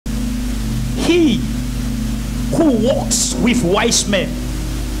he who walks with wise men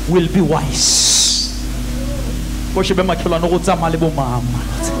will be wise.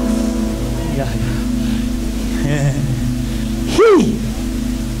 He,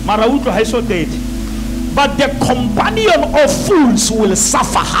 but the companion of fools will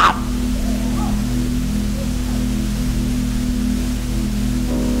suffer harm.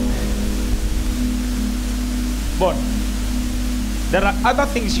 But there are other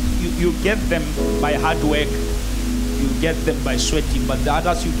things you get them by hard work, you get them by sweating, but the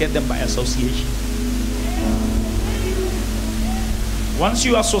others you get them by association. Once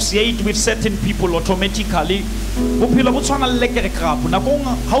you associate with certain people, automatically,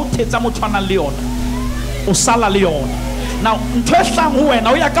 now,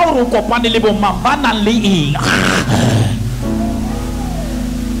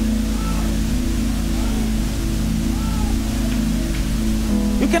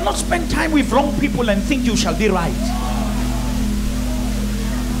 you cannot spend time with wrong people and think you shall be right.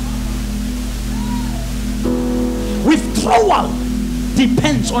 Withdrawal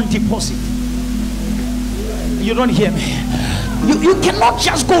depends on deposit. You don't hear me? You cannot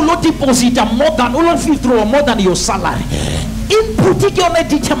just go low deposit and more than withdraw more than your salary. Input is going to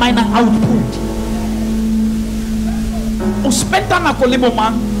determine output.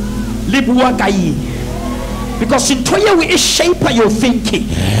 Because in toya we is shape your thinking.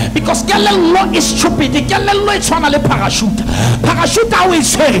 Because law is stupid. Law is trying to parachute. Parachute always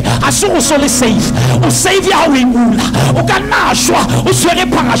say, I saw solely safe. O savior we rule. O cannot sure. O swear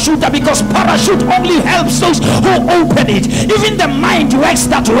parachute because parachute only helps those who open it. Even the mind works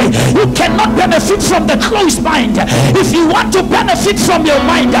that way. You cannot benefit from the closed mind. If you want to benefit from your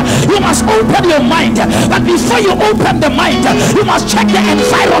mind, you must open your mind. But before you open the mind, you must check the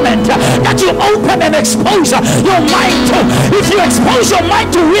environment that you open and expose your mind to. If you expose your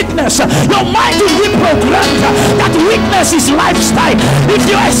mind to weakness, your mind will be programmed. That weakness is lifestyle. If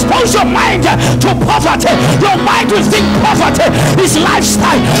you expose your mind to poverty, your mind will think poverty is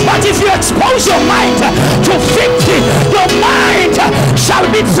lifestyle. But if you expose your mind to thinking, your mind shall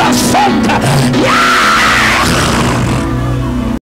be transformed.